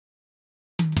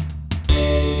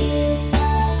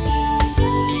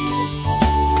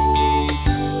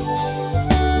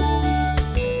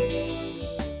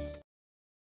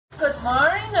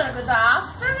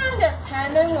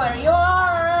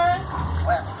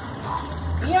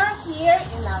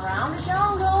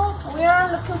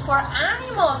for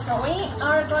animals, so we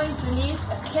are going to need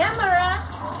a camera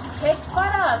to take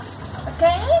photos.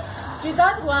 Okay? You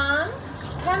got one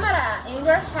camera in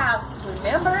your house.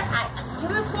 Remember, I asked you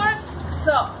before.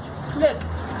 So, look.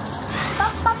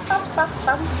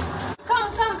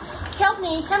 Come, help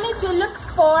me to look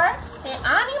for the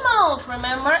animals.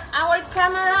 Remember our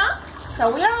camera? So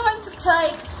we are going to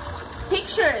take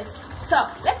pictures. So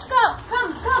let's go.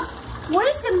 Come. Where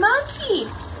is the monkey?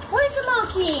 Where is the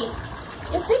monkey?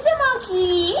 Is it the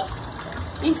monkey?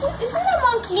 Is it a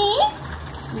monkey?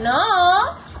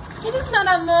 No, it is not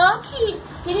a monkey.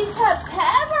 It is a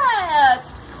parrot.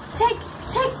 Take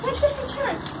the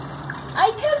picture.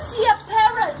 I can see a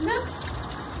parrot. Look.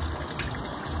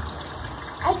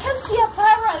 I can see a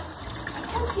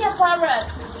parrot.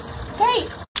 Okay.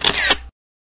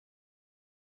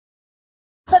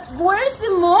 But where's the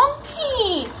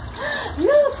monkey?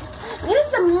 Look,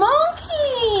 there's a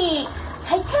monkey.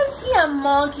 I can see a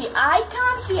monkey. I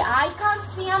can't see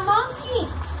a monkey.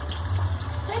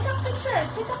 Take a picture.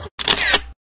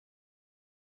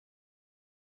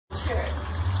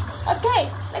 Okay,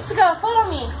 let's go. Follow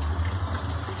me.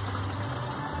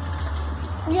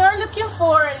 We are looking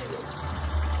for.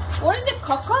 Where is the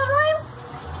crocodile?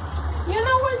 You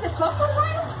know where is the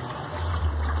crocodile?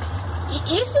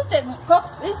 Is it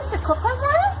the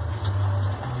crocodile?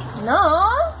 No.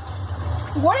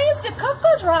 Where is the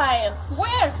crocodile?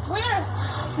 Where?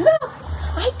 Look,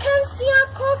 I can see a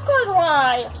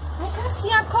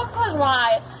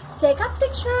crocodile. Take a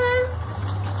picture.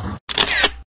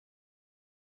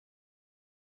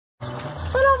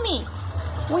 Follow me.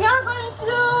 We are going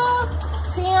to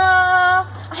see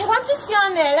I want to see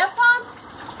an elephant.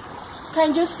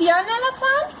 Can you see an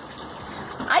elephant?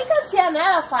 I can see an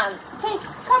elephant. Okay,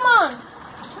 come on.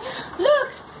 Look,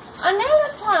 an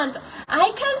elephant.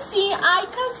 I can see an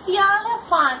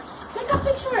elephant. Take a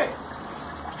picture.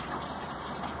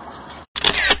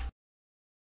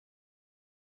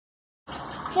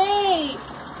 Okay,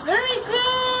 very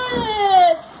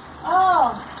good.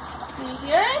 Oh, do you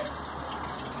hear it?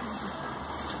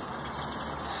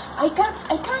 I can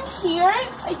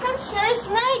hear a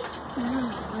snake.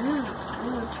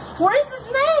 Where is the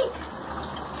snake?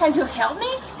 Can you help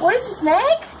me? Where is the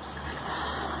snake?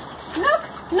 Look.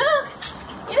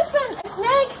 It isn't a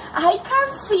snake. I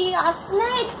can see a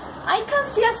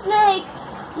snake.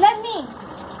 Let me.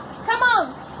 Come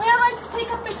on. We are going to take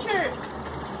a picture.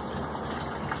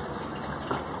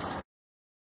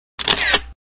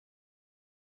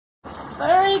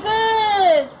 Very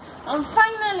good. And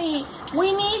finally,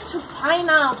 we need to find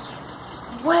out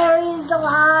where is the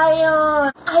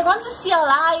lion. I want to see a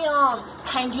lion.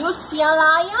 Can you see a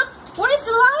lion? Where is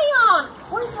the lion?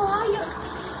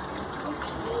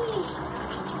 Okay.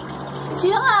 Is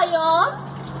it a lion?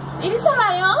 It is a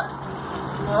lion?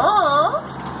 No.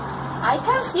 I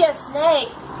can see a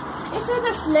snake. Is it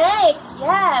a snake?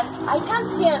 Yes, I can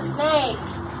see a snake.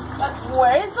 But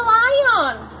where is the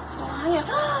lion?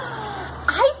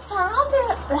 I found the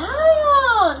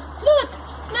lion. Look,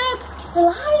 the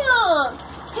lion.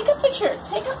 Take a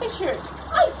picture.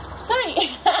 Ay, sorry.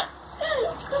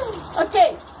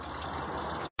 Okay.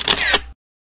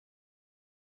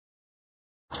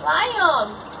 Lion,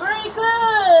 very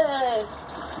good.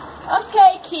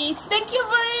 Okay, kids, thank you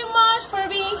very much for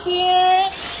being here.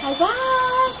 Bye-bye.